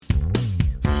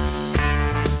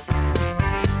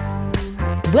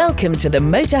Welcome to the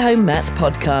Motorhome Matt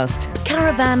podcast.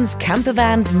 Caravans,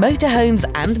 campervans, motorhomes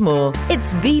and more.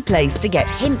 It's the place to get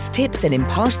hints, tips and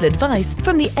impartial advice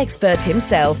from the expert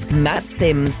himself, Matt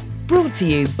Sims. Brought to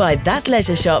you by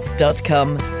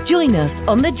thatleisureshop.com. Join us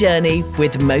on the journey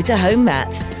with Motorhome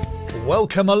Matt.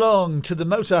 Welcome along to the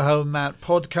Motorhome Matt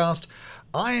podcast.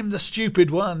 I am the stupid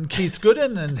one, Keith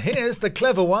Gooden, and here's the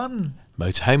clever one,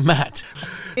 Motorhome Matt.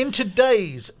 In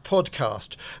today's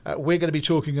podcast, we're going to be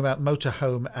talking about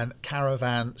motorhome and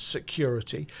caravan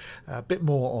security. A bit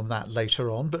more on that later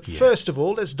on. But first of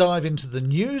all, let's dive into the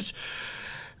news.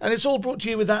 And it's all brought to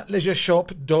you with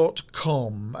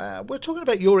thatleisureshop.com. We're talking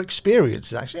about your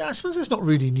experiences, actually. I suppose it's not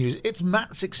really news. It's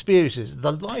Matt's experiences,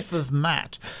 the life of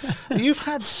Matt. You've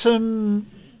had some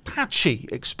patchy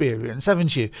experience,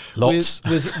 haven't you? Lots.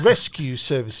 With rescue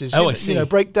services. I see. You know,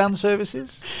 breakdown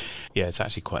services. Yeah, it's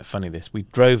actually quite funny this. We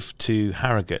drove to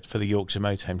Harrogate for the Yorkshire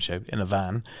Motorhome Show in a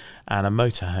van and a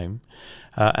motorhome.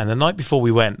 And the night before we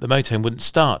went, the motorhome wouldn't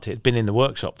start. It had been in the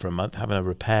workshop for a month, having a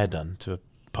repair done to a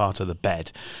part of the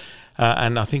bed.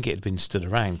 And I think it had been stood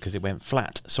around because it went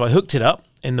flat. So I hooked it up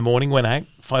in the morning, went out,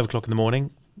 5 o'clock in the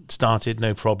morning, started,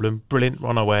 no problem. Brilliant, we're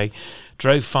on our way.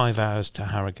 Drove 5 hours to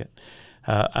Harrogate.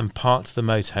 And parked the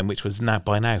motorhome, which was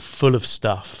by now full of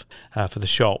stuff for the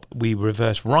shop. We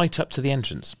reversed right up to the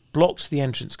entrance, blocked the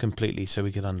entrance completely so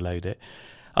we could unload it.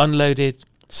 Unloaded,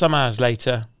 some hours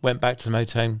later, went back to the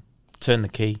motorhome, turned the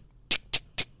key, tick, tick,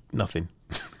 tick, nothing.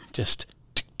 Just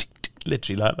tick, tick, tick,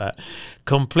 literally like that.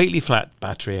 Completely flat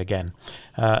battery again.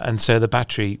 And so the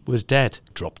battery was dead,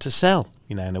 dropped to cell.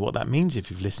 You know what that means if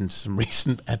you've listened to some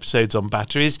recent episodes on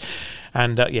batteries.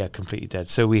 And completely dead.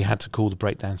 So we had to call the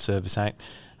breakdown service out.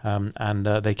 And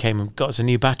they came and got us a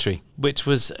new battery, which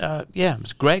was, it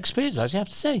was a great experience, I actually have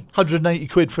to say. 180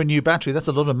 quid for a new battery. That's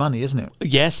a lot of money, isn't it?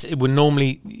 Yes, it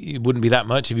wouldn't be that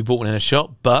much if you bought one in a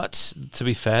shop. But to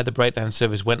be fair, the breakdown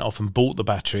service went off and bought the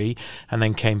battery and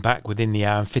then came back within the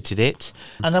hour and fitted it.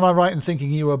 And am I right in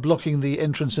thinking you were blocking the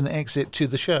entrance and exit to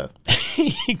the show?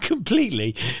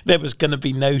 Completely. There was going to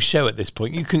be no show at this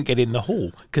point. You couldn't get in the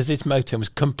hall because this motor was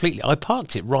completely... I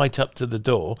parked it right up to the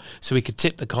door so we could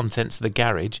tip the contents of the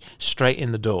garage straight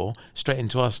in the door, straight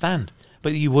into our stand.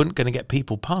 But you weren't going to get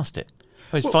people past it.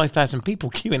 There was 5,000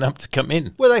 people queuing up to come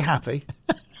in. Were they happy?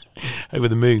 Over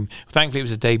the moon. Thankfully, it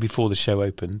was a day before the show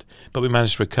opened, but we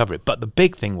managed to recover it. But the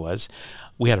big thing was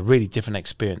we had a really different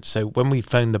experience. So when we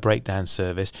phoned the breakdown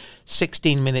service,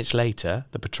 16 minutes later,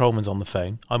 the patrolman's on the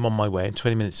phone. I'm on my way and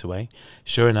 20 minutes away.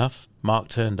 Sure enough, Mark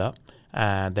turned up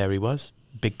and there he was.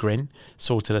 Big grin,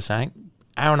 sorted us out.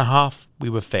 Hour and a half, we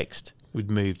were fixed. We'd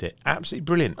moved it. Absolutely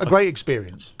brilliant. A great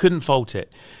experience. Couldn't fault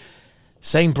it.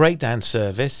 Same breakdown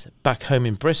service back home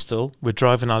in Bristol. We're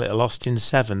driving our little Austin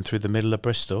 7 through the middle of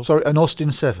Bristol. Sorry, an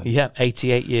Austin 7? Yeah,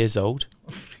 88 years old.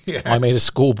 Yeah. I made a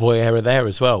schoolboy error there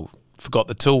as well. Forgot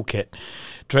the toolkit.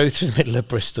 Drove through the middle of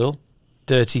Bristol.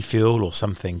 Dirty fuel or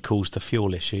something caused a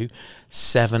fuel issue.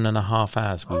 7.5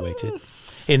 hours we waited.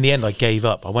 In the end, I gave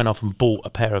up. I went off and bought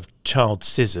a pair of child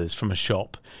scissors from a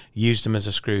shop, used them as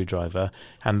a screwdriver,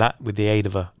 and that, with the aid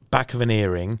of a back of an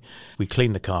earring, we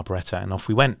cleaned the carburettor and off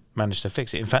we went, managed to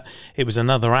fix it. In fact, it was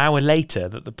another hour later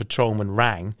that the patrolman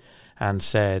rang and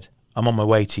said, I'm on my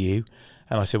way to you.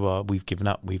 And I said, well, we've given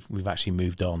up. We've actually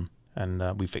moved on.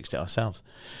 And we fixed it ourselves.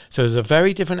 So it was a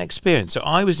very different experience. So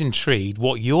I was intrigued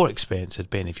what your experience had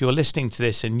been. If you're listening to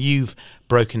this and you've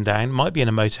broken down, it might be in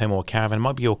a motorhome or a caravan, it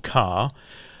might be your car,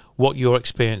 what your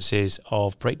experience is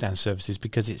of breakdown services,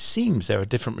 because it seems there are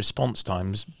different response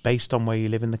times based on where you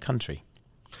live in the country.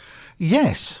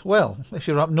 Yes, well, if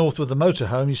you're up north with a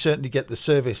motorhome, you certainly get the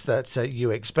service that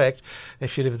you expect.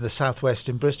 If you live in the southwest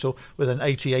in Bristol with an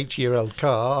 88-year-old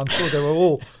car, I'm sure they were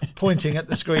all pointing at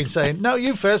the screen saying, no,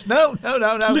 you first, no.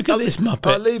 Look at this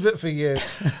muppet. I'll leave it for you.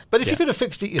 But if you could have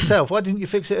fixed it yourself, why didn't you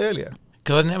fix it earlier?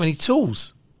 Because I didn't have any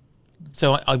tools.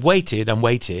 So I waited, and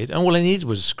all I needed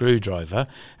was a screwdriver,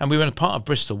 and we were in a part of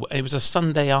Bristol. It was a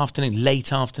Sunday afternoon,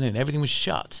 late afternoon, everything was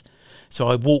shut. So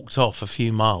I walked off a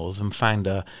few miles and found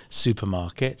a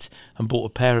supermarket and bought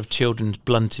a pair of children's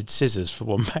blunted scissors for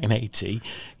 £1.80,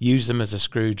 used them as a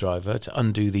screwdriver to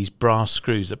undo these brass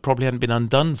screws that probably hadn't been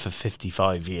undone for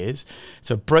 55 years.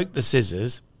 So I broke the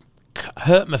scissors,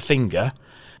 hurt my finger,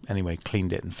 anyway,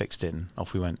 cleaned it and fixed it and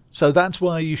off we went. So that's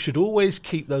why you should always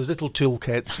keep those little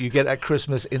toolkits you get at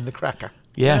Christmas in the cracker.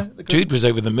 Yeah, Jude was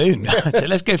over the moon. I said,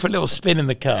 let's go for a little spin in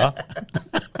the car.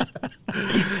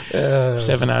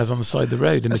 7 hours on the side of the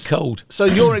road in the cold. So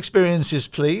your experiences,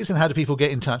 please, and how do people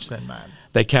get in touch then, man?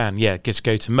 They can, yeah. Just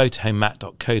go to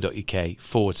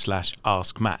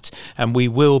motorhomematt.co.uk/ask Matt. And we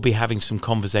will be having some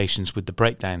conversations with the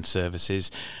breakdown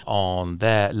services on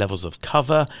their levels of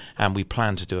cover. And we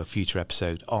plan to do a future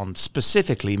episode on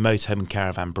specifically motorhome and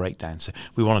caravan breakdown. So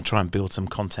we want to try and build some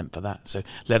content for that. So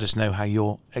let us know how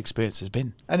your experience has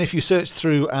been. And if you search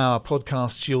through our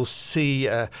podcasts, you'll see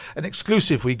an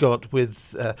exclusive we got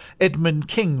with Edmund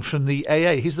King from the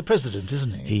AA. He's the president,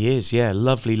 isn't he? He is, yeah.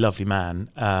 Lovely, lovely man.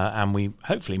 And we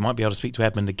hopefully might be able to speak to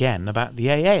Edmund again about the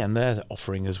AA and their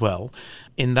offering as well.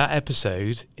 In that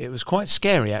episode, it was quite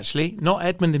scary, actually. Not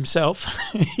Edmund himself.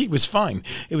 He was fine.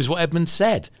 It was what Edmund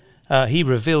said. He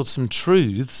revealed some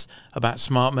truths about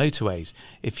smart motorways.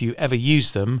 If you ever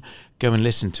use them, go and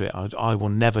listen to it. I will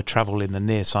never travel in the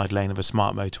near side lane of a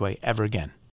smart motorway ever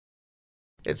again.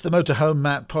 It's the Motorhome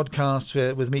Matt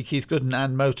podcast with me, Keith Gooden,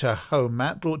 and Motorhome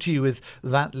Matt, brought to you with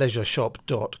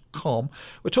thatleisureshop.com.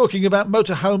 We're talking about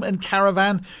motorhome and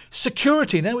caravan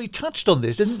security. Now, we touched on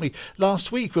this, didn't we,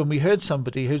 last week when we heard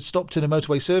somebody who'd stopped in a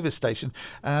motorway service station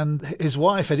and his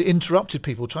wife had interrupted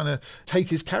people trying to take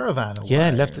his caravan away.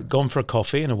 Yeah, gone for a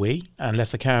coffee and a wee and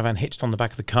left the caravan hitched on the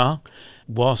back of the car.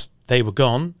 Whilst they were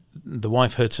gone, the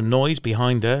wife heard some noise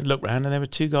behind her, looked round, and there were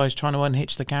two guys trying to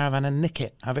unhitch the caravan and nick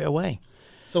it, have it away.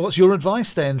 So what's your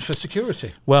advice then for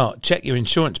security? Well, check your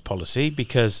insurance policy,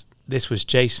 because this was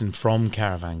Jason from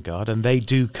Caravan Guard, and they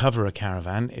do cover a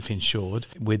caravan, if insured,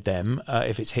 with them,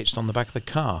 if it's hitched on the back of the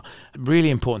car. Really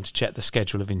important to check the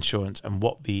schedule of insurance and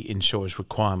what the insurer's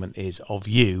requirement is of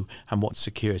you and what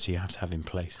security you have to have in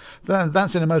place.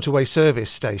 That's in a motorway service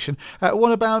station.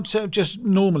 What about just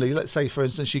normally, let's say, for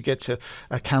instance, you get to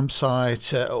a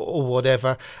campsite or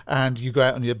whatever, and you go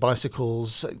out on your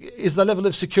bicycles. Is the level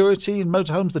of security in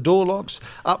motorhomes, the door locks,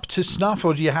 up to snuff,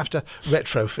 or do you have to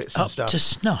retrofit some stuff? Up to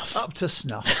snuff? Up to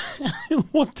snuff.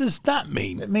 What does that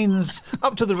mean? It means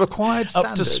up to the required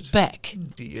standard. Up to spec.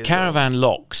 Caravan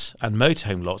locks and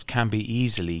motorhome locks can be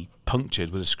easily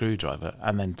punctured with a screwdriver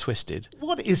and then twisted.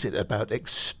 What is it about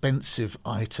expensive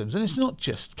items? And it's not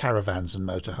just caravans and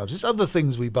motorhomes, it's other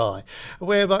things we buy,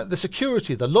 whereby the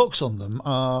security, the locks on them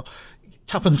are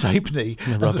tuppence halfpenny,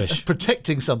 rubbish,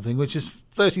 protecting something which is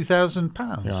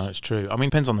 £30,000. Yeah, that's true. I mean,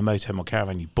 it depends on the motorhome or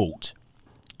caravan you bought.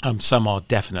 Some are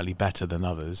definitely better than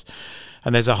others.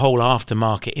 And there's a whole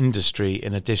aftermarket industry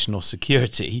in additional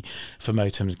security for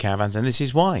motorhomes and caravans, and this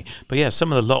is why. But yeah,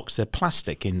 some of the locks, they're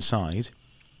plastic inside.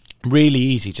 Really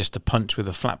easy just to punch with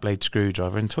a flat blade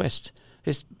screwdriver and twist.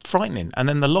 It's frightening. And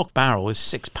then the lock barrel is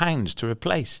 £6 to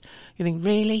replace. You think,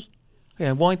 really?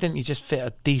 Yeah, why didn't you just fit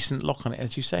a decent lock on it,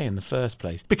 as you say, in the first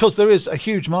place? Because there is a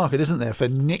huge market, isn't there, for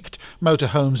nicked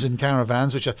motorhomes and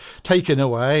caravans, which are taken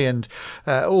away and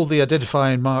all the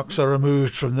identifying marks are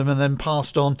removed from them and then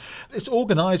passed on. It's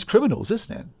organised criminals,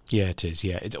 isn't it? Yeah, it is,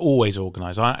 yeah. It's always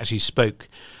organised. I actually spoke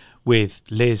with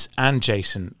Liz and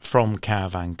Jason from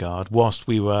Caravan Guard whilst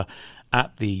we were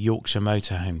at the Yorkshire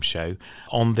Motorhome Show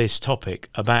on this topic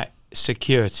about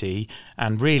security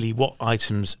and really what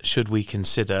items should we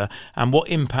consider and what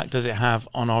impact does it have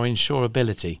on our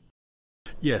insurability.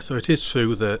 Yeah, so it is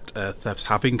true that thefts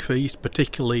have increased,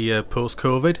 particularly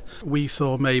post-COVID. We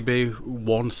saw maybe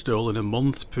one stolen a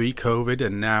month pre-COVID,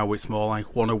 and now it's more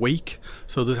like one a week.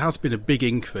 So there has been a big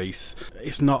increase.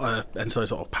 It's not any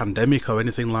sort of pandemic or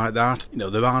anything like that. You know,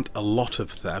 there aren't a lot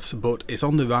of thefts, but it's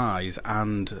on the rise,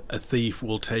 and a thief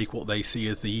will take what they see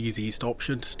as the easiest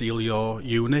option, steal your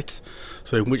unit.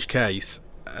 So in which case,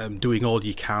 doing all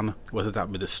you can, whether that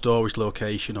be the storage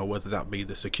location or whether that be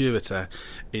the security,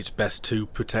 it's best to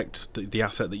protect the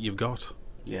asset that you've got.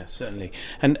 Yeah, certainly.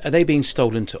 And are they being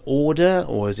stolen to order,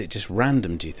 or is it just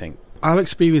random, do you think? Our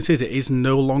experience is it is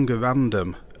no longer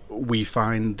random. We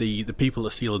find the people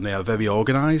that steal, they are very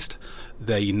organised,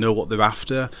 they know what they're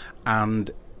after,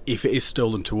 and if it is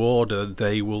stolen to order,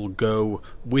 they will go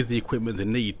with the equipment they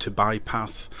need to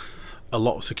bypass a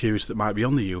lot of security that might be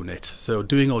on the unit. So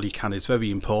doing all you can is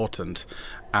very important,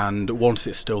 and once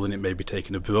it's stolen, it may be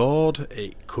taken abroad,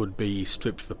 it could be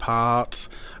stripped for parts,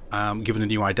 given a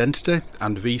new identity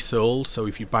and resold. So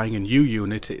if you're buying a new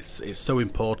unit, it's so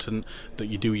important that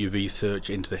you do your research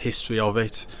into the history of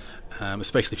it,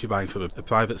 especially if you're buying from a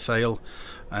private sale.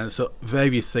 And so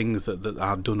various things that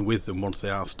are done with them once they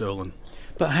are stolen.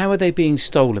 But how are they being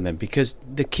stolen then? Because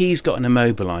the key's got an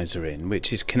immobiliser in,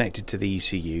 which is connected to the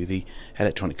ECU, the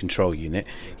electronic control unit.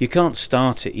 You can't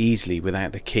start it easily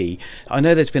without the key. I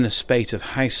know there's been a spate of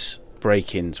house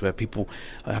break-ins where people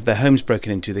have their homes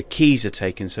broken into, the keys are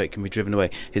taken so it can be driven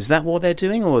away. Is that what they're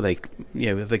doing, or are they,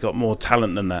 have they got more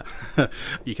talent than that?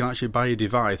 You can actually buy a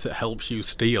device that helps you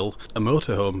steal a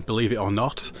motorhome, believe it or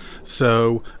not.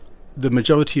 So the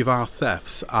majority of our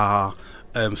thefts are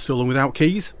stolen without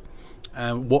keys.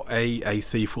 What a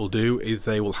thief will do is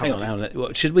they will have... Hang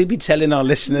on. Should we be telling our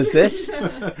listeners this?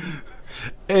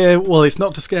 Well, it's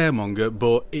not to scaremonger,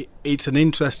 but it's an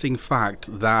interesting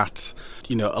fact that,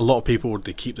 a lot of people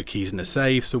would keep the keys in a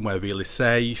safe, somewhere really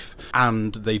safe,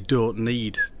 and they don't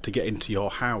need to get into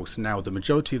your house. Now, the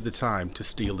majority of the time, to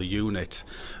steal the unit,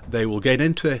 they will get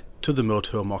into the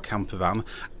motorhome or camper van,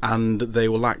 and they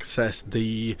will access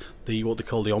the what they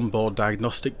call the onboard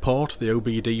diagnostic port, the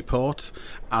OBD port,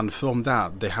 and from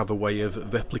that they have a way of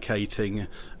replicating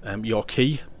your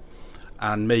key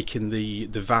and making the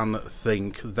van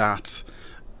think that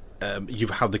you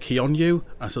have the key on you,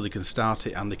 and so they can start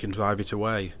it and they can drive it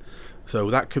away. So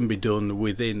that can be done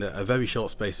within a very short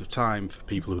space of time for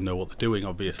people who know what they're doing,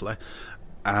 obviously.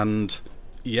 And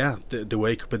yeah, they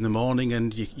wake up in the morning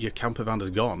and your camper van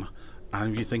is gone,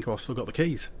 and you think, oh, I've still got the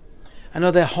keys. And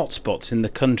are there hotspots in the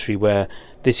country where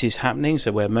this is happening,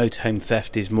 so where motorhome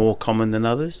theft is more common than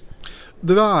others?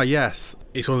 There are, yes.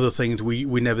 It's one of the things we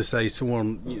never say to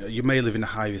someone, you may live in a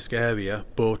high-risk area,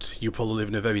 but you probably live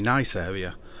in a very nice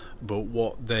area. But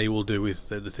what they will do is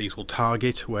the thieves will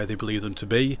target where they believe them to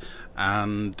be,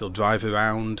 and they'll drive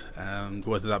around,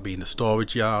 whether that be in a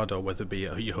storage yard or whether it be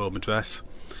at your home address,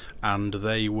 and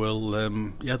they will,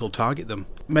 they'll target them.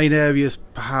 Main areas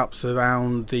perhaps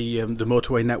around the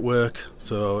motorway network.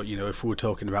 So, if we were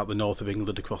talking about the north of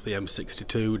England across the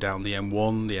M62, down the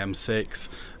M1, the M6,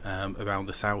 around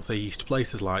the southeast,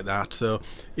 places like that. So,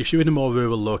 if you're in a more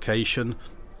rural location,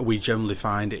 we generally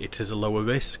find it is a lower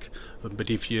risk.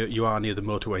 But if you are near the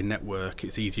motorway network,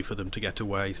 it's easy for them to get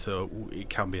away, so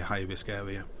it can be a high risk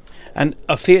area. And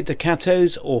are Fiat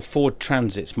Ducatos or Ford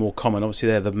Transits more common? Obviously,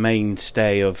 they're the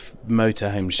mainstay of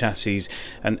motorhome chassis,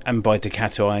 and by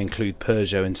Ducato I include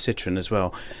Peugeot and Citroën as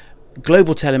well.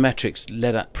 Global Telemetrics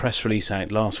let a press release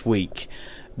out last week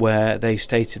where they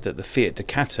stated that the Fiat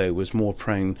Ducato was more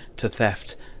prone to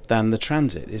theft than the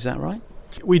Transit. Is that right?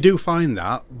 We do find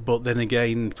that, but then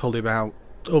again, probably about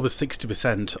over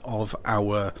 60% of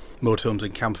our motorhomes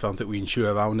and camper vans that we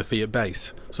insure are on the Fiat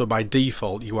base. So by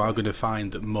default, you are going to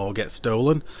find that more get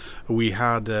stolen. We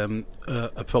had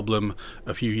a problem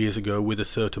a few years ago with a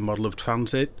certain model of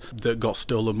Transit that got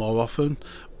stolen more often.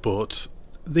 But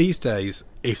these days,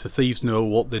 if the thieves know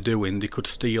what they're doing, they could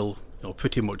steal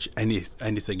pretty much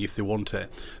anything if they want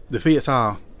it. The Fiats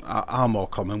are more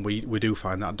common. We do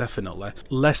find that, definitely.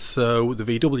 Less so the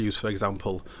VWs, for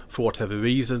example. For whatever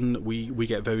reason, we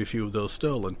get very few of those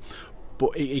stolen.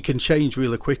 But it can change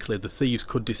really quickly. The thieves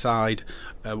could decide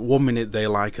 1 minute they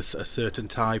like a certain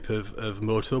type of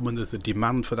motorhome, and there's a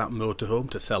demand for that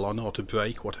motorhome to sell on or to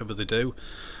break, whatever they do.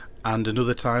 And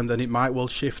another time then it might well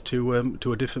shift to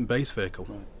a different base vehicle.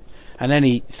 And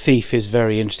any thief is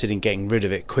very interested in getting rid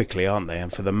of it quickly, aren't they?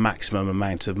 And for the maximum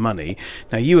amount of money.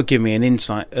 Now, you were giving me an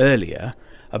insight earlier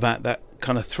about that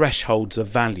kind of thresholds of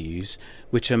values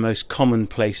which are most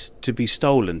commonplace to be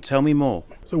stolen. Tell me more.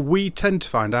 So we tend to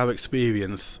find our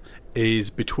experience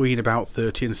is between about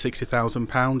 £30,000 and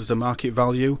 £60,000 as a market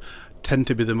value. Tend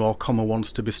to be the more common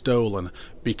ones to be stolen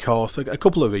because a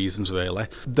couple of reasons really.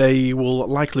 They will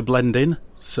likely blend in,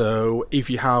 so if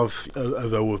you have a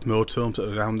row of motorhomes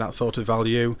around that sort of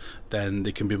value, then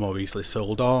they can be more easily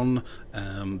sold on.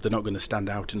 They're not going to stand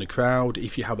out in the crowd.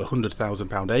 If you have a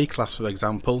 £100,000 A-class, for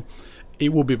example,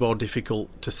 it will be more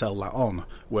difficult to sell that on,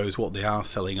 whereas what they are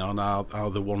selling on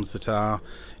are the ones that are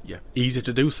easy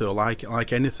to do so,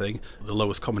 like anything, the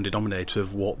lowest common denominator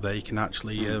of what they can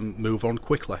actually move on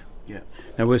quickly. Yeah.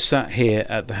 Now we're sat here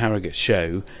at the Harrogate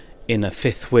show in a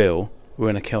fifth wheel. We're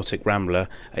in a Celtic Rambler.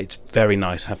 It's very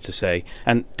nice, I have to say.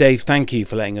 And Dave, thank you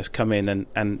for letting us come in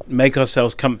and make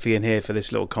ourselves comfy in here for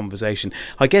this little conversation.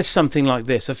 I guess something like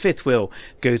this, a fifth wheel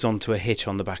goes onto a hitch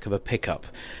on the back of a pickup.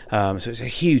 So it's a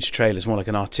huge trailer. It's more like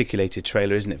an articulated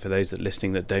trailer, isn't it, for those that are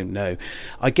listening that don't know.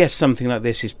 I guess something like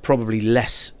this is probably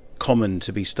less common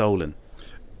to be stolen.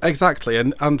 Exactly,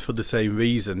 and for the same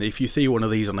reason, if you see one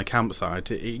of these on a campsite,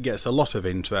 it gets a lot of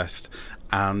interest,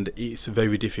 and it's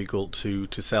very difficult to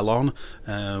sell on.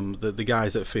 The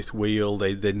guys at Fifth Wheel,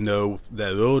 they know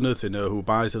their owners, they know who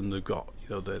buys them, they've got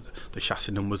the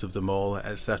chassis numbers of them all,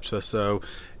 etc. So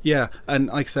yeah, and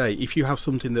like I say, if you have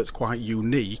something that's quite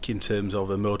unique in terms of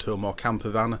a motorhome or camper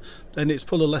van, then it's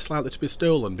probably less likely to be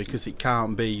stolen because it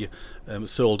can't be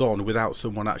sold on without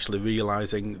someone actually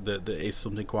realising that it is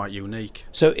something quite unique.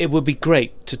 So it would be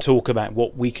great to talk about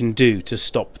what we can do to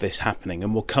stop this happening,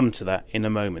 and we'll come to that in a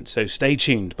moment, so stay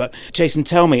tuned. But Jason,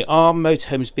 tell me, are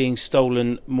motorhomes being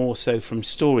stolen more so from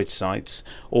storage sites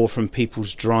or from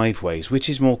people's driveways? Which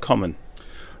is more common?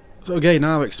 So again,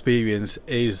 our experience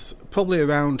is probably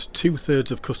around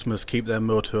 2/3 of customers keep their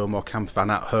motorhome or camper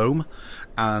van at home,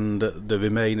 and the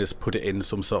remainers put it in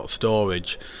some sort of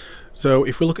storage. So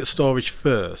if we look at storage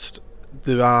first,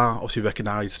 there are obviously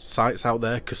recognised sites out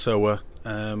there: Casoa,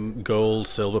 Gold,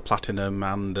 Silver, Platinum,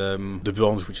 and the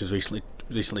Bronze, which has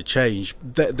recently changed.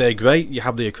 They're great. You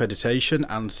have the accreditation,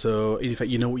 and so in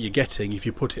effect you know what you're getting if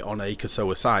you put it on a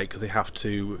Casoa site, because they have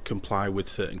to comply with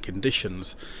certain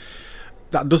conditions.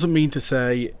 That doesn't mean to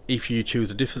say if you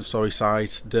choose a different storage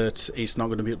site that it's not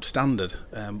going to be up to standard.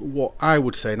 What I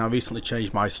would say, and I recently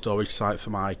changed my storage site for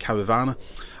my caravan,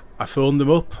 I phoned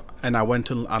them up and I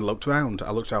went and looked around.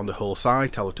 I looked around the whole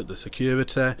site, I looked at the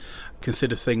security,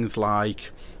 considered things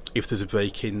like if there's a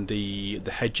break in the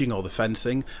hedging or the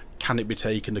fencing, can it be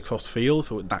taken across field?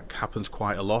 So that happens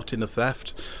quite a lot in a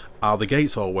theft. Are the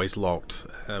gates always locked?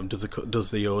 Does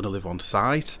the owner live on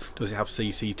site? Does it have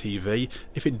CCTV?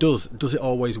 If it does it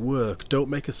always work?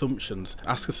 Don't make assumptions.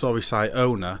 Ask the storage site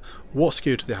owner what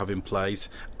security they have in place,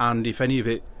 and if any of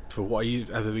it, for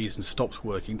whatever reason, stops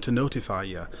working, to notify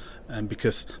you,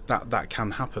 because that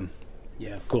can happen.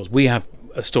 Yeah, of course. We have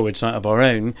a storage site of our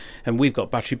own, and we've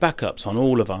got battery backups on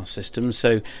all of our systems,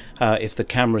 so if the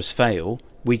cameras fail,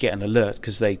 we get an alert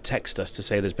because they text us to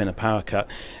say there's been a power cut,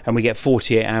 and we get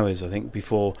 48 hours, I think,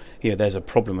 before there's a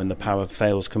problem and the power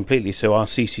fails completely. So our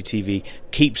CCTV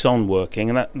keeps on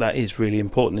working, and that is really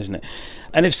important, isn't it?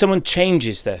 And if someone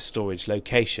changes their storage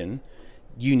location,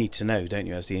 you need to know, don't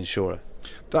you, as the insurer?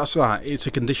 That's right. It's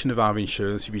a condition of our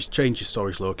insurance. If you change your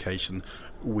storage location,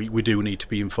 we do need to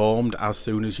be informed as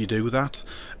soon as you do that.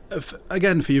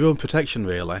 Again, for your own protection,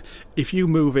 really. If you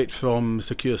move it from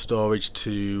secure storage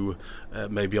to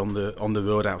maybe on the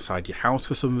road outside your house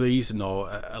for some reason, or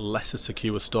a lesser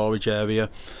secure storage area,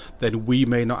 then we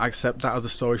may not accept that as a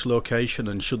storage location,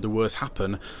 and should the worst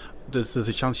happen, there's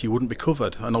a chance you wouldn't be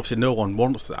covered, and obviously no one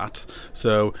wants that.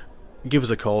 So give us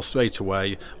a call straight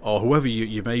away, or whoever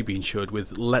you may be insured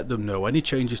with, let them know any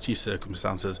changes to your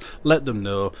circumstances, let them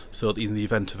know, so that in the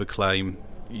event of a claim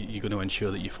you're going to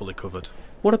ensure that you're fully covered.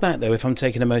 What about, though, if I'm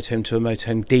taking a motorhome to a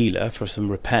motorhome dealer for some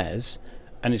repairs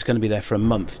and it's going to be there for a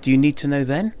month? Do you need to know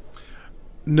then?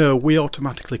 No, we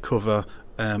automatically cover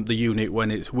the unit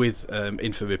when it's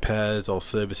in for repairs or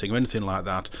servicing or anything like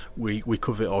that. We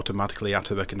cover it automatically at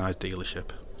a recognised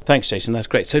dealership. Thanks, Jason. That's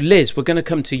great. So, Liz, we're going to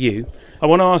come to you. I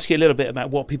want to ask you a little bit about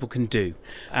what people can do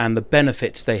and the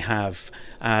benefits they have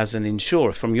as an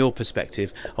insurer from your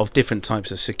perspective of different types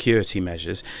of security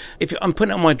measures. If I'm putting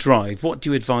it on my drive, what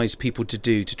do you advise people to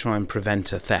do to try and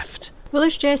prevent a theft? Well,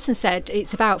 as Jason said,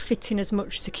 it's about fitting as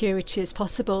much security as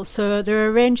possible. So there are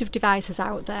a range of devices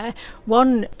out there.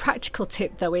 One practical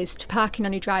tip, though, is to parking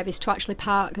on your drive is to actually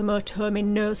park the motorhome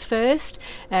in nose first,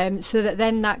 so that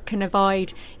then that can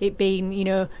avoid it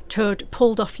being,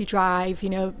 pulled off your drive,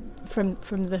 from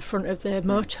the front of the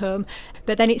motorhome.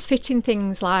 But then it's fitting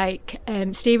things like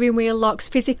steering wheel locks,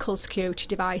 physical security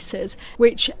devices,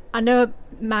 which I know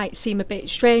might seem a bit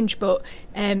strange, but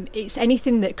it's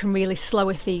anything that can really slow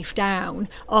a thief down,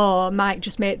 or might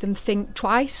just make them think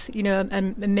twice,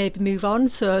 and maybe move on.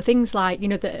 So things like,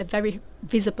 that are very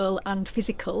visible and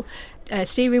physical,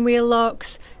 steering wheel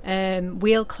locks,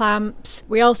 wheel clamps.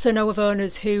 We also know of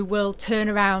owners who will turn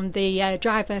around the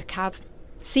driver cab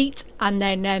seat and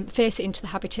then face it into the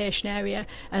habitation area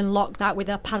and lock that with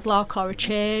a padlock or a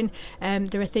chain.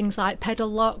 There are things like pedal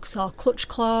locks or clutch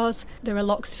claws. There are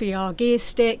locks for your gear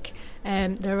stick.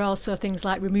 There are also things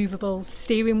like removable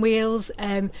steering wheels.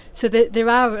 So there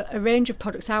are a range of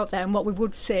products out there, and what we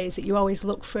would say is that you always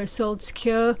look for a sold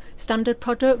secure standard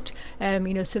product.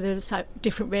 So there's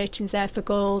different ratings there for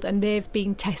Gold, and they've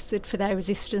been tested for their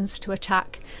resistance to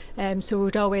attack. So we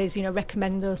would always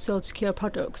recommend those sold secure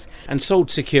products. And sold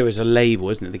secure is a label,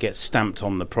 isn't it, that gets stamped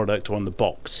on the product or on the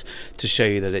box to show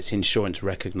you that it's insurance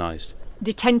recognised.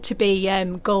 They tend to be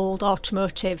Gold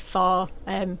Automotive for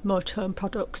motorhome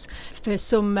products. For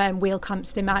some wheel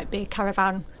clamps, they might be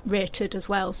Caravan rated as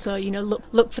well. So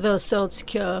look for those sold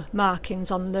secure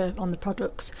markings on the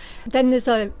products. Then there's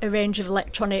a range of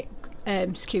electronic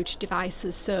security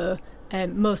devices. So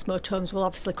most motorhomes will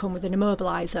obviously come with an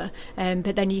immobiliser,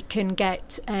 but then you can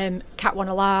get Cat 1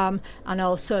 alarm and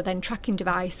also then tracking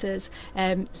devices.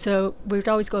 So we would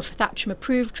always go for Thatcham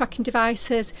approved tracking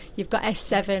devices. You've got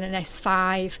S7 and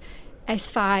S5.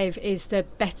 S5 is the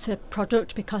better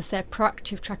product because they're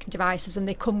proactive tracking devices, and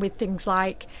they come with things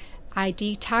like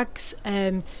ID tags,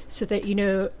 so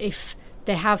that if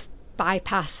they have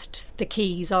bypassed the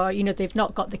keys, or they've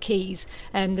not got the keys.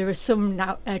 There are some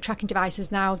now tracking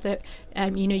devices now that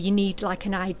you need like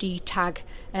an ID tag,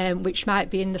 which might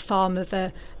be in the form of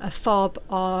a fob,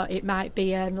 or it might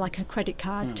be like a credit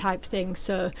card type thing.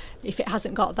 So if it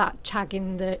hasn't got that tag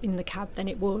in the cab, then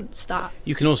it won't start.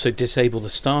 You can also disable the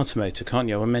starter motor, can't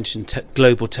you? I mentioned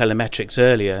Global Telemetrics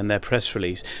earlier in their press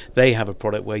release. They have a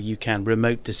product where you can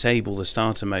remote disable the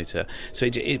starter motor, so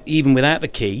even without the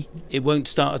key it won't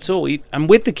start at all, and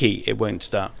with the key it won't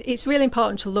start. It's really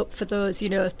important to look for those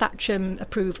Thatcham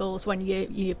approvals when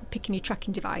you're picking your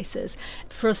tracking devices.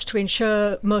 For us to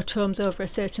insure motorhomes over a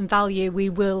certain value, we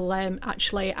will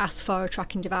actually ask for a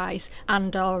tracking device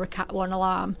and or a Cat 1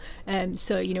 alarm.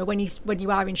 So when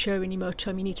you are insuring your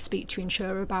motorhome, you need to speak to your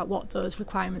insurer about what those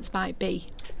requirements might be.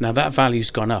 Now that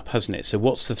value's gone up, hasn't it? So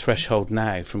what's the threshold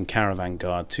now from Caravan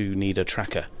Guard to need a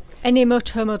tracker? Any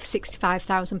motorhome over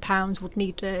 £65,000 would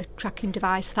need a tracking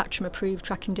device, Thatcham approved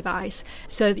tracking device.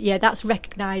 So that's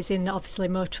recognising that obviously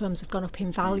motorhomes have gone up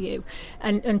in value.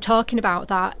 And talking about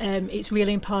that, it's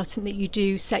really important that you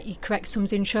do set your correct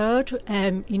sums insured,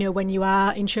 when you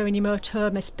are insuring your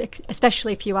motorhome,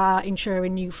 especially if you are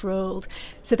insuring new for old,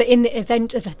 so that in the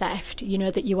event of a theft,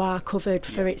 that you are covered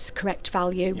for its correct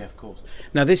value. Yeah, of course.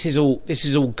 Now this is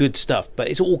all good stuff, but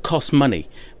it's all cost money.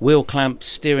 Wheel clamps,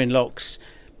 steering locks,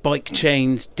 bike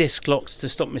chains, disc locks to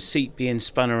stop my seat being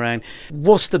spun around.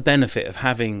 What's the benefit of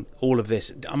having all of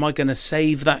this? Am I going to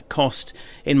save that cost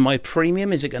in my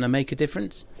premium? Is it going to make a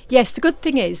difference? Yes, the good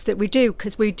thing is that we do,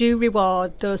 because we do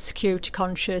reward those security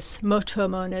conscious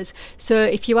motorhome owners. So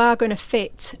if you are going to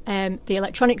fit the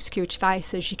electronic security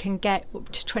devices, you can get up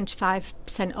to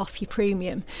 25% off your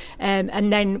premium.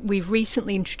 And then we've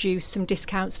recently introduced some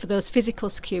discounts for those physical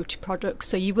security products.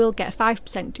 So you will get a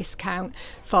 5% discount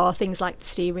for things like the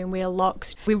steering wheel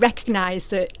locks. We recognise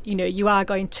that you are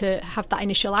going to have that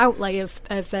initial outlay of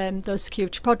those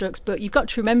security products, but you've got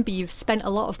to remember you've spent a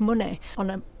lot of money on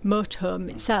a motorhome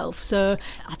itself, so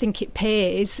I think it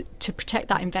pays to protect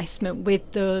that investment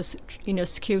with those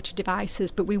security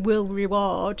devices, but we will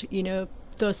reward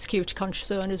those security conscious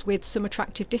owners with some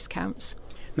attractive discounts.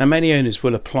 Now many owners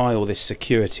will apply all this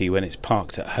security when it's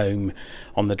parked at home,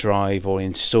 on the drive or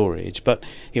in storage, but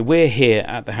we're here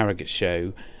at the Harrogate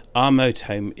show. Our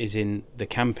motorhome is in the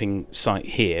camping site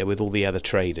here with all the other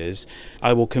traders.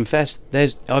 I will confess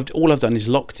all I've done is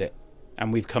locked it,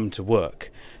 and we've come to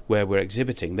work where we're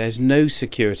exhibiting. There's no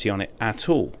security on it at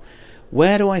all.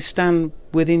 Where do I stand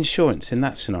with insurance in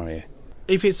that scenario?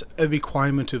 If it's a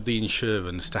requirement of the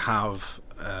insurance to have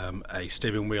a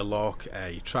steering wheel lock,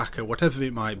 a tracker, whatever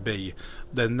it might be,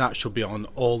 then that should be on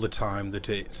all the time that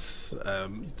it's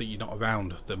that you're not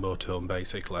around the motorhome,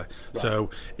 basically. Right.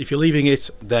 So if you're leaving it,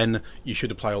 then you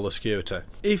should apply all the security.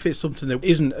 If it's something that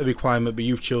isn't a requirement but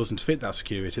you've chosen to fit that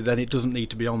security, then it doesn't need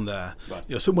to be on there.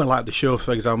 Right. Somewhere like the show,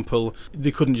 for example,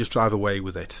 they couldn't just drive away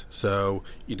with it. So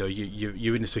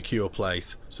you're in a secure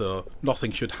place. So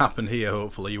nothing should happen here.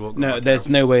 Hopefully, you won't. No, there's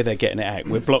no way they're getting it out.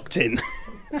 We're blocked in.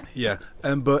 Yeah,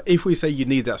 but if we say you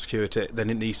need that security, then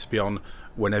it needs to be on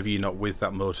whenever you're not with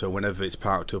that motor, whenever it's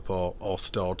parked up or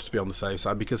stored, to be on the safe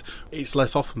side, because it's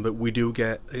less often, but we do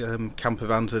get camper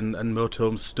vans and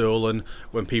motorhomes stolen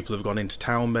when people have gone into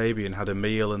town maybe and had a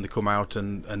meal and they come out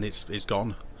and it's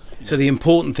gone. So the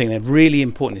important thing, really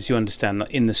important, is you understand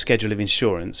that in the schedule of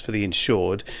insurance for the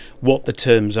insured, what the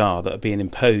terms are that are being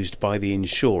imposed by the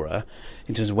insurer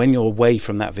in terms of when you're away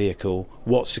from that vehicle,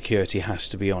 what security has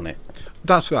to be on it.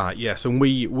 That's right, yes, and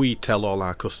we tell all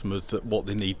our customers that what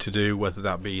they need to do, whether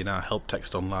that be in our help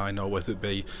text online or whether it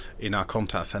be in our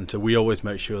contact centre. We always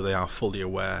make sure they are fully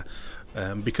aware,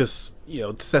 because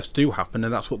thefts do happen,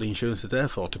 and that's what the insurance is there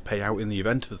for, to pay out in the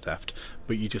event of a theft,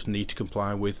 but you just need to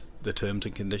comply with the terms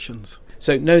and conditions.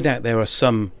 So no doubt there are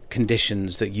some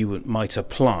conditions that you might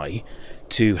apply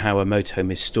to how a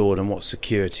motorhome is stored and what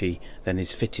security then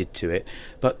is fitted to it,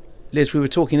 but Liz, we were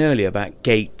talking earlier about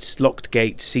gates, locked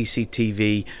gates,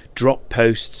 CCTV, drop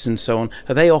posts and so on.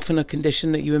 Are they often a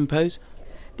condition that you impose?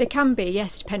 They can be,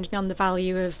 yes, depending on the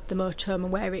value of the motorhome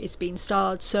and where it is being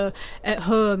stored. So at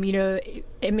home,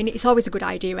 it's always a good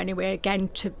idea anyway, again,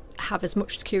 to have as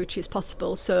much security as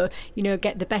possible. So,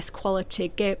 get the best quality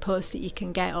gate posts that you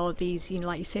can get, or these,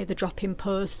 like you say, the drop-in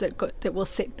posts that will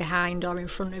sit behind or in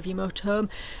front of your motorhome.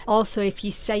 Also, if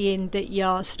you're saying that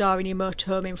you're storing your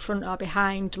motorhome in front or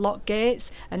behind lock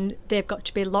gates, and they've got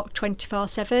to be locked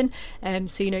 24/7,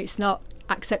 so it's not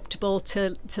acceptable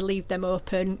to leave them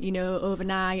open,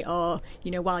 overnight or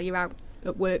while you're out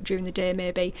at work during the day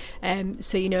maybe.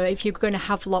 So, if you're going to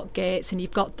have lock gates and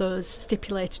you've got those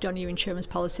stipulated on your insurance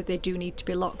policy, they do need to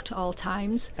be locked at all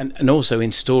times. And also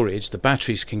in storage, the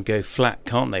batteries can go flat,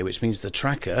 can't they? Which means the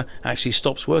tracker actually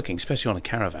stops working, especially on a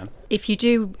caravan. If you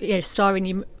do store in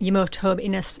your motorhome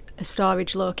in a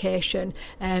storage location,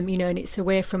 and it's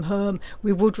away from home,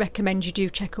 we would recommend you do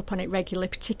check up on it regularly,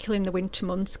 particularly in the winter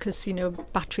months, because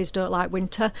batteries don't like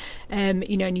winter, and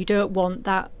you don't want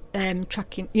that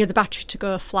tracking, the battery to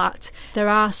go flat. There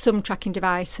are some tracking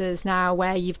devices now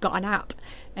where you've got an app,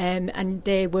 and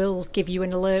they will give you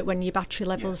an alert when your battery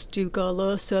levels do go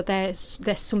low. So there's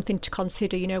something to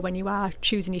consider, when you are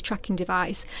choosing your tracking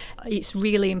device. It's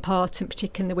really important,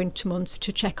 particularly in the winter months,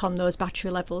 to check on those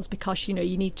battery levels, because you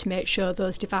need to make sure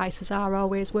those devices are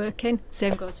always working.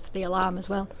 Same goes for the alarm as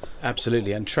well.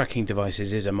 Absolutely, and tracking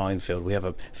devices is a minefield. We have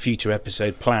a future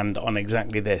episode planned on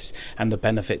exactly this and the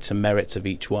benefits and merits of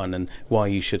each one and why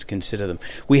you should consider them.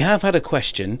 We have had a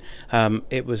question.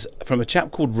 It was from a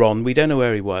chap called Ron. We don't know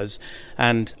where he was,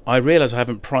 and I realise I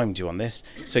haven't primed you on this,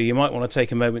 so you might want to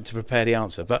take a moment to prepare the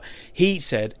answer. But he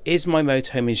said, is my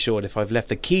motorhome insured if I've left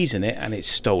the keys in it and it's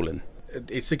stolen?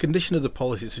 It's a condition of the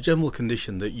policy. It's a general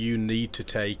condition that you need to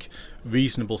take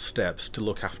reasonable steps to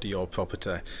look after your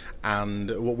property. And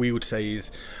what we would say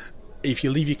is, if you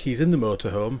leave your keys in the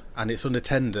motorhome and it's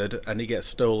unattended and it gets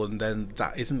stolen, then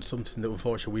that isn't something that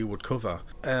unfortunately we would cover.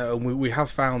 And we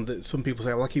have found that some people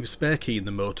say, well, I keep a spare key in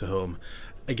the motorhome.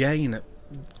 Again,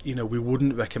 we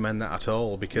wouldn't recommend that at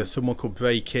all, because someone could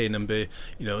break in and be,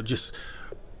 just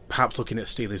perhaps looking at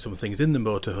stealing some things in the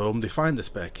motorhome. They find the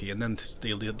spare key and then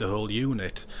steal the whole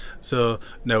unit. So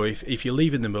no, if you're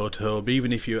leaving the motorhome,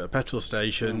 even if you're at a petrol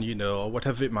station, or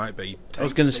whatever it might be. I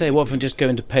was going to say, what if I'm just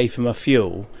going to pay for my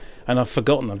fuel and I've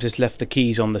forgotten, I've just left the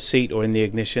keys on the seat or in the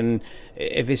ignition?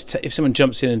 If someone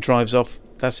jumps in and drives off,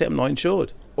 that's it, I'm not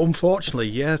insured. Unfortunately,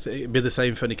 yes, it'd be the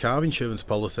same for any car insurance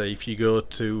policy. If you go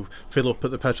to fill up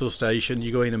at the petrol station,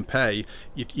 you go in and pay,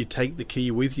 you take the key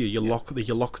with you, you lock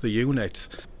the unit,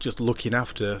 just looking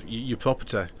after your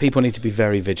property. People need to be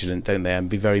very vigilant, don't they, and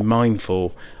be very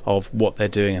mindful of what they're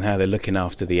doing and how they're looking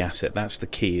after the asset. That's the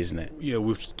key, isn't it?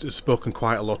 We've spoken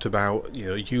quite a lot about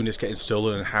units getting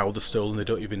stolen and how they're stolen. They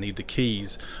don't even need the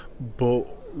keys, but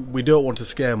we don't want to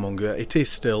scaremonger. It is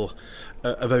still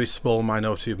a very small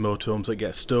minority of motorhomes that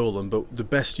get stolen, but the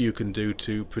best you can do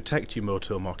to protect your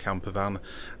motorhome or camper van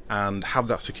and have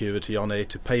that security on it,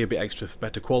 to pay a bit extra for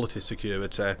better quality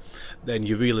security, then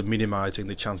you're really minimising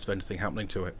the chance of anything happening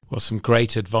to it. Well, some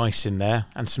great advice in there,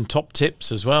 and some top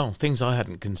tips as well, things I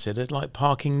hadn't considered, like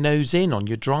parking nose in on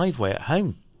your driveway at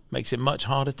home. Makes it much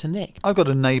harder to nick. I've got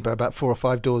a neighbour about 4 or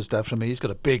 5 doors down from me. He's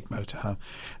got a big motorhome.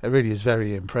 It really is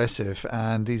very impressive.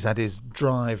 And he's had his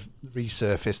drive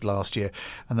resurfaced last year,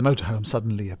 and the motorhome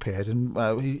suddenly appeared. And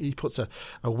he puts a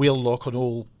wheel lock on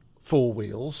all 4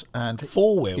 wheels. And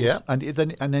 4 wheels? Yeah, and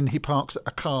then he parks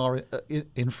a car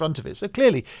in front of it. So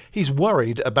clearly he's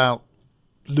worried about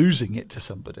losing it to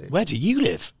somebody. Where do you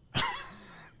live?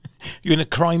 You're in a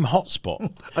crime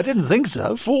hotspot. I didn't think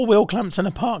so. 4-wheel clamps and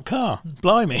a parked car.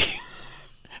 Blimey.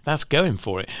 That's going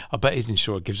for it. I bet his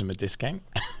insurer gives him a discount.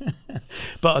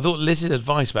 But I thought Liz's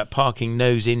advice about parking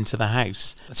nose into the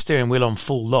house, steering wheel on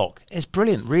full lock, is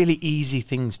brilliant. Really easy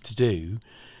things to do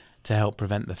to help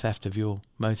prevent the theft of your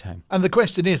motorhome. And the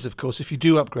question is, of course, if you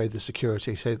do upgrade the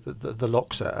security, say the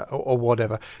locks or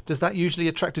whatever, does that usually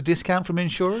attract a discount from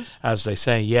insurers? As they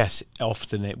say, yes,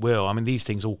 often it will. I mean, these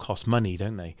things all cost money,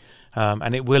 don't they?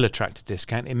 And it will attract a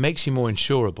discount. It makes you more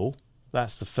insurable.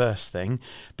 That's the first thing,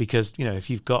 because, if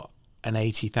you've got an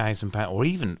 £80,000 or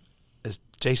even, as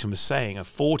Jason was saying, a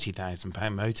 £40,000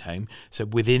 motorhome, so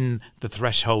within the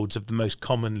thresholds of the most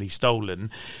commonly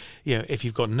stolen, if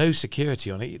you've got no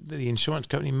security on it, the insurance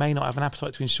company may not have an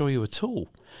appetite to insure you at all.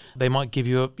 They might give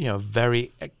you a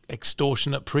very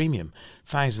extortionate premium,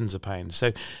 thousands of pounds.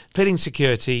 So fitting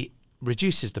security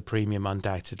reduces the premium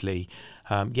undoubtedly.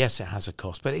 Yes, it has a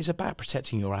cost, but it's about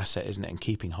protecting your asset, isn't it, and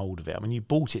keeping hold of it. I mean, you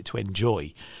bought it to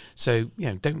enjoy. So,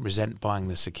 don't resent buying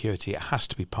the security. It has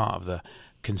to be part of the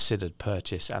considered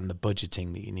purchase and the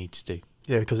budgeting that you need to do.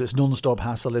 Yeah, because it's non-stop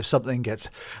hassle if something gets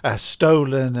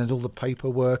stolen, and all the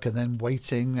paperwork, and then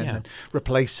waiting, and then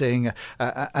replacing,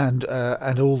 and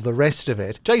all the rest of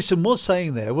it. Jason was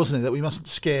saying there, wasn't it, that we mustn't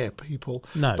scare people.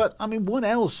 No. But, I mean, what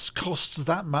else costs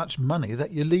that much money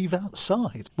that you leave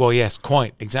outside? Well, yes,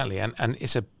 quite exactly. And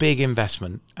it's a big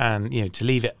investment. And, to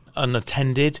leave it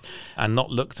unattended and not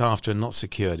looked after and not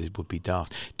secured, it would be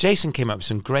daft. Jason came up with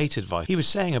some great advice. He was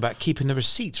saying about keeping the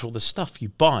receipts for all the stuff you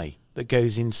buy that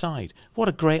goes inside. What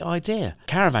a great idea.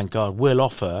 Caravan Guard will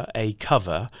offer a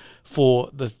cover for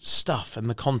the stuff and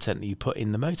the content that you put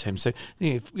in the motorhome. So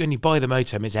when you buy the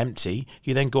motorhome, it's empty.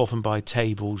 You then go off and buy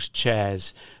tables,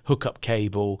 chairs, hookup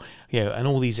cable, and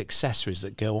all these accessories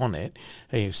that go on it.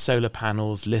 Solar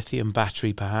panels, lithium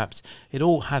battery perhaps. It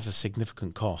all has a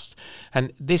significant cost.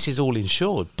 And this is all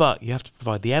insured, but you have to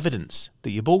provide the evidence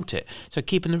that you bought it. So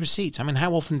keeping the receipts. I mean,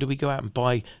 how often do we go out and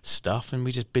buy stuff and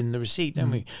we just bin the receipt,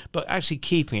 don't we? But actually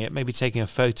keeping it, maybe taking a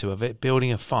photo of it,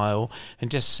 building a file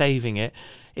and just saving it.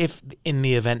 If in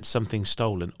the event something's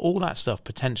stolen, all that stuff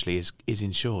potentially is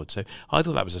insured. So I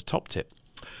thought that was a top tip.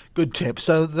 Good tip.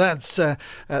 So that's the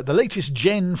latest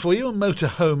gen for you on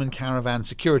motorhome and caravan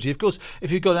security. Of course,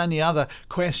 if you've got any other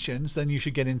questions, then you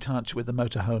should get in touch with the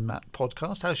Motorhome Matt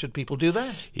podcast. How should people do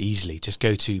that? Easily. Just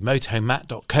go to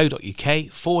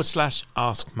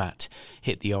motorhomematt.co.uk/ask Matt.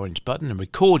 Hit the orange button and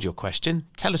record your question.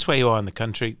 Tell us where you are in the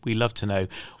country. We love to know.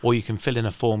 Or you can fill in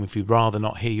a form if you'd rather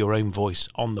not hear your own voice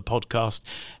on the podcast,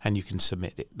 and you can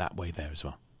submit it that way there as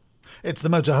well. It's the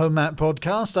Motorhome Matt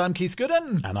podcast. I'm Keith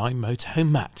Gooden. And I'm Motorhome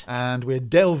Matt. And we're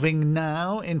delving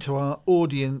now into our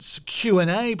audience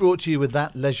Q&A, brought to you with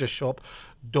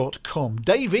thatleisureshop.com.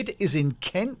 David is in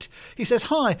Kent. He says,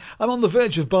 "Hi, I'm on the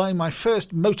verge of buying my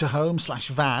first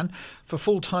motorhome/van for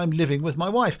full-time living with my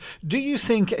wife. Do you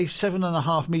think a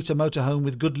 7.5 metre motorhome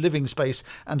with good living space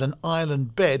and an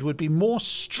island bed would be more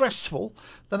stressful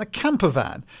than a camper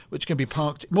van, which can be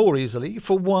parked more easily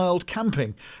for wild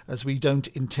camping, as we don't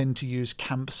intend to use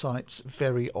campsites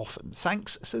very often?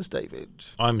 Thanks," says David.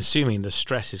 I'm assuming the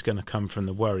stress is going to come from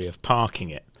the worry of parking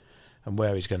it and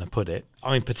where he's going to put it.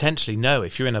 I mean, potentially no.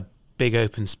 If you're in a big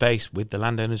open space with the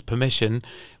landowner's permission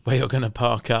where you're going to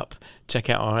park up, check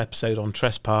out our episode on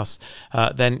trespass,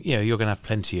 then you're going to have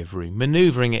plenty of room.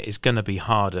 Manoeuvring it is going to be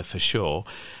harder for sure.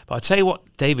 But I'll tell you what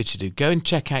David should do. Go and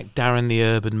check out Darren the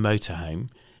Urban Motorhome.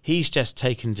 He's just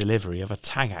taken delivery of a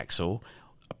tag axle,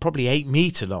 probably 8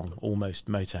 metre long almost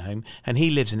motorhome, and he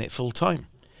lives in it full time.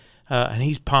 And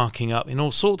he's parking up in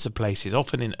all sorts of places,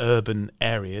 often in urban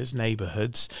areas,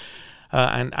 neighbourhoods.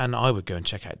 And I would go and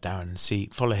check out Darren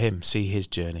and follow him, see his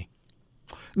journey.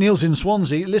 Neil's in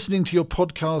Swansea. Listening to your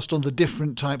podcast on the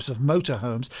different types of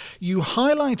motorhomes, you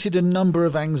highlighted a number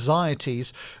of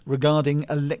anxieties regarding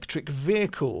electric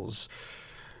vehicles.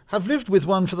 "I've lived with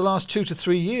one for the last 2 to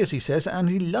 3 years," he says, "and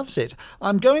he loves it.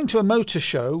 I'm going to a motor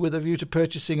show with a view to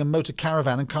purchasing a motor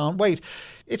caravan and can't wait.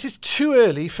 It is too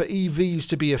early for EVs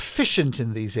to be efficient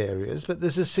in these areas, but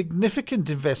there's a significant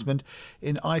investment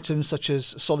in items such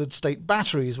as solid-state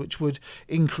batteries, which would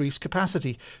increase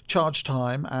capacity, charge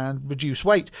time and reduce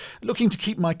weight. Looking to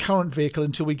keep my current vehicle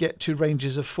until we get to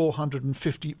ranges of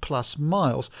 450 plus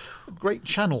miles." Great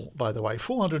channel, by the way,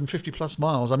 450 plus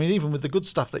miles. I mean, even with the good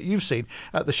stuff that you've seen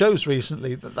at the shows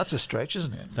recently, that's a stretch,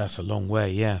 isn't it? That's a long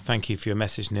way, yeah. Thank you for your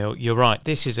message, Neil. You're right.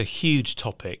 This is a huge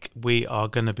topic. We are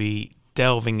going to be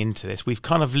delving into this. We've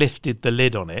kind of lifted the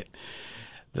lid on it,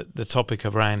 the topic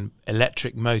around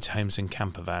electric motorhomes and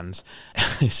camper vans.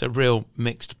 It's a real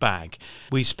mixed bag.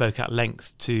 We spoke at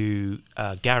length to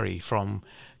Gary from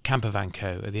Camper Van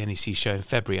Co. at the NEC show in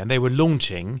February, and they were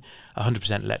launching a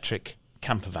 100% electric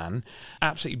camper van.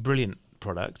 Absolutely brilliant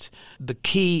product. The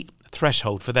key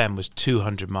threshold for them was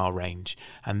 200-mile range,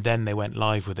 and then they went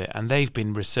live with it, and they've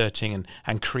been researching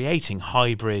and creating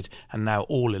hybrid and now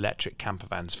all-electric camper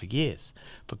vans for years,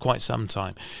 for quite some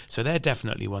time. So they're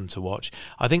definitely one to watch.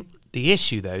 I think the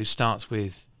issue, though, starts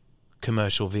with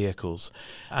commercial vehicles,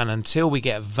 and until we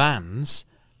get vans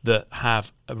that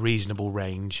have a reasonable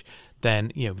range,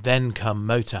 then come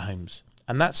motorhomes,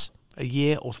 and that's a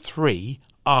year or 3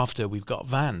 after we've got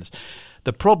vans.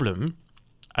 The problem,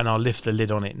 and I'll lift the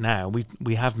lid on it now,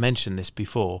 we have mentioned this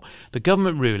before, the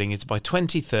government ruling is by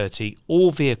 2030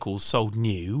 all vehicles sold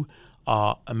new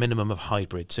are a minimum of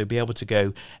hybrid, so be able to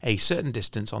go a certain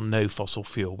distance on no fossil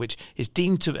fuel, which is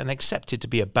deemed to and accepted to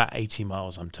be about 80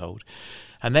 miles, I'm told.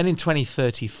 And then in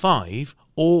 2035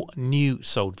 all new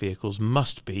sold vehicles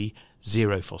must be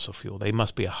zero fossil fuel. They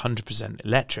must be 100%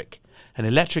 electric, and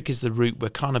electric is the route we're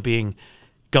kind of being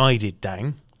guided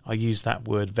down. I use that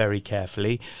word very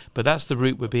carefully, but that's the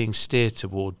route we're being steered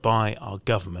toward by our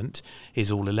government,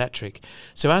 is all electric.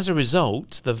 So as a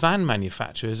result, the van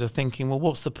manufacturers are thinking, well,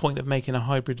 what's the point of making a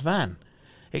hybrid van?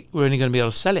 We're only going to be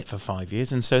able to sell it for 5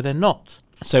 years, and so they're not.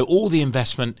 So all the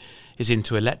investment is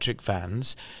into electric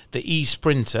vans. The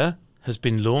e-Sprinter has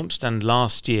been launched, and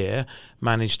last year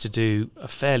managed to do a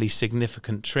fairly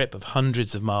significant trip of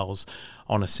hundreds of miles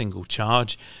on a single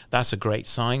charge. That's a great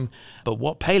sign. But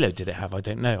what payload did it have? I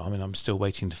don't know. I mean, I'm still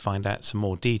waiting to find out some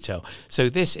more detail. So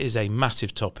this is a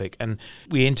massive topic. And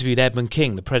we interviewed Edmund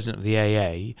King, the president of the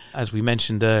AA, as we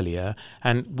mentioned earlier,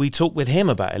 and we talked with him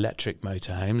about electric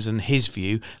motorhomes and his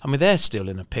view. I mean, they're still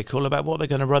in a pickle about what they're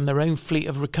going to run their own fleet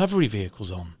of recovery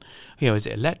vehicles on. Is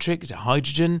it electric? Is it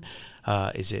hydrogen?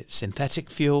 Is it synthetic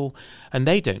fuel? And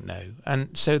they don't know.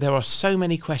 And so there are so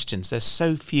many questions. There's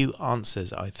so few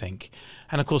answers, I think.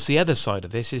 And of course, the other side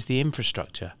of this is the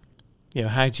infrastructure.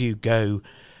 How do you go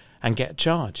and get a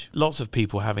charge? Lots of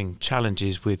people having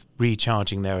challenges with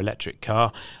recharging their electric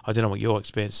car. I don't know what your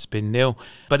experience has been, Neil,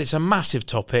 but it's a massive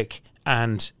topic.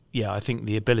 And I think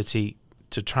the ability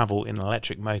to travel in an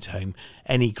electric motorhome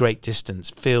any great distance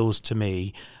feels to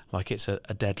me like it's a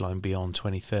deadline beyond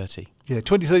 2030. Yeah,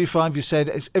 2035, you said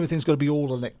everything's got to be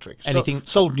all electric. Anything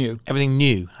sold new. Everything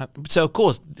new. So, of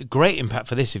course, the great impact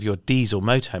for this, if you're a diesel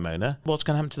motorhome owner, what's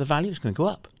going to happen to the value? It's going to go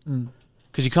up.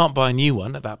 Because you can't buy a new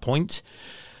one at that point.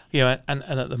 And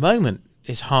at the moment,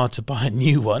 it's hard to buy a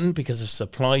new one because of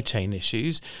supply chain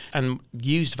issues, and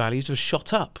used values have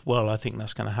shot up. Well, I think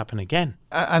that's going to happen again.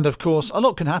 And of course, a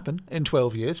lot can happen in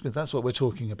 12 years, because that's what we're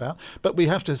talking about. But we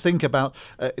have to think about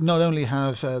not only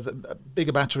have the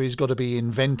bigger batteries got to be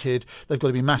invented, they've got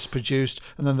to be mass produced,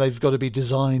 and then they've got to be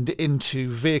designed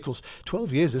into vehicles.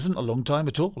 12 years isn't a long time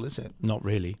at all, is it? Not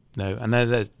really, no. And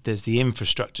then there's the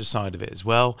infrastructure side of it as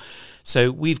well.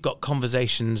 So we've got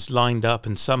conversations lined up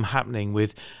and some happening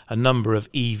with a number of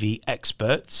EV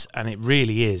experts, and it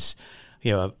really is,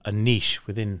 a niche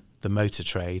within the motor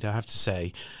trade, I have to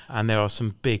say. And there are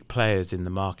some big players in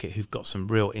the market who've got some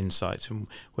real insights, and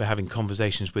we're having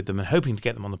conversations with them and hoping to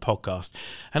get them on the podcast.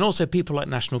 And also people like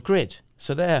National Grid.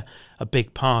 So they're a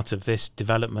big part of this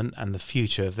development and the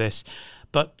future of this.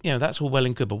 But, that's all well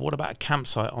and good. But what about a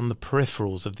campsite on the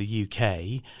peripherals of the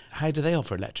UK? How do they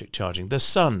offer electric charging? The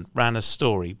Sun ran a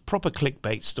story, proper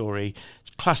clickbait story,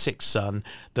 classic Sun,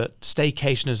 that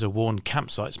staycationers are warned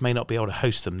campsites may not be able to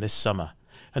host them this summer.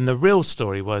 And the real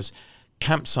story was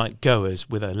campsite goers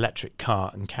with an electric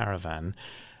car and caravan,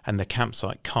 and the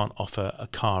campsite can't offer a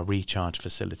car recharge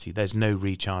facility. There's no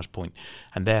recharge point,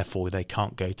 and therefore they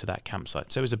can't go to that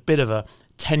campsite. So it was a bit of a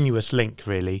tenuous link,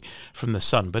 really, from the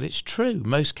Sun. But it's true,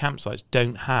 most campsites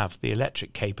don't have the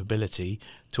electric capability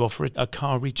to offer a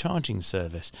car recharging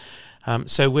service.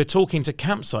 So we're talking to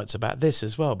campsites about this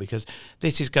as well, because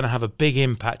this is going to have a big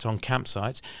impact on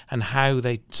campsites and how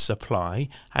they supply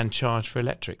and charge for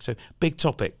electric. So big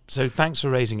topic. So thanks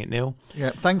for raising it, Neil. Yeah,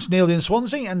 thanks, Neil in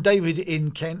Swansea and David in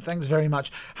Kent. Thanks very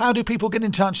much. How do people get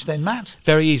in touch then, Matt?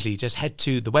 Very easily. Just head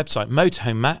to the website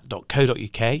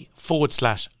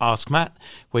motorhomematt.co.uk/ask Matt,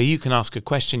 where you can ask a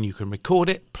question. You can record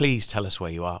it. Please tell us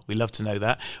where you are. We love to know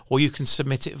that. Or you can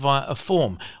submit it via a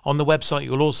form. On the website,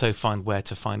 you'll also find where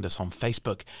to find us on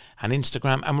Facebook and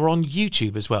Instagram, and we're on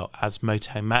YouTube as well as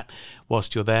Motorhome Matt.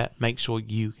 Whilst you're there, make sure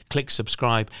you click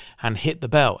subscribe and hit the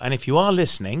bell. And if you are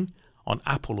listening on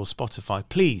Apple or Spotify,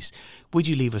 please, would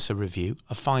you leave us a review?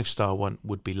 A 5-star one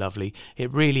would be lovely.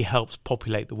 It really helps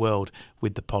populate the world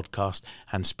with the podcast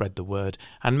and spread the word,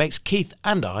 and makes Keith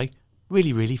and I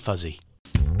really, really fuzzy.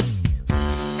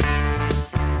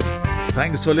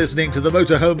 Thanks for listening to the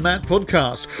Motorhome Matt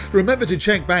podcast. Remember to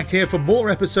check back here for more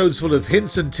episodes full of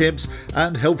hints and tips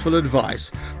and helpful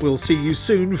advice. We'll see you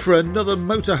soon for another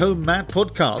Motorhome Matt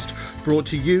podcast, brought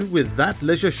to you with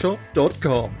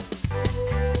thatleisureshop.com.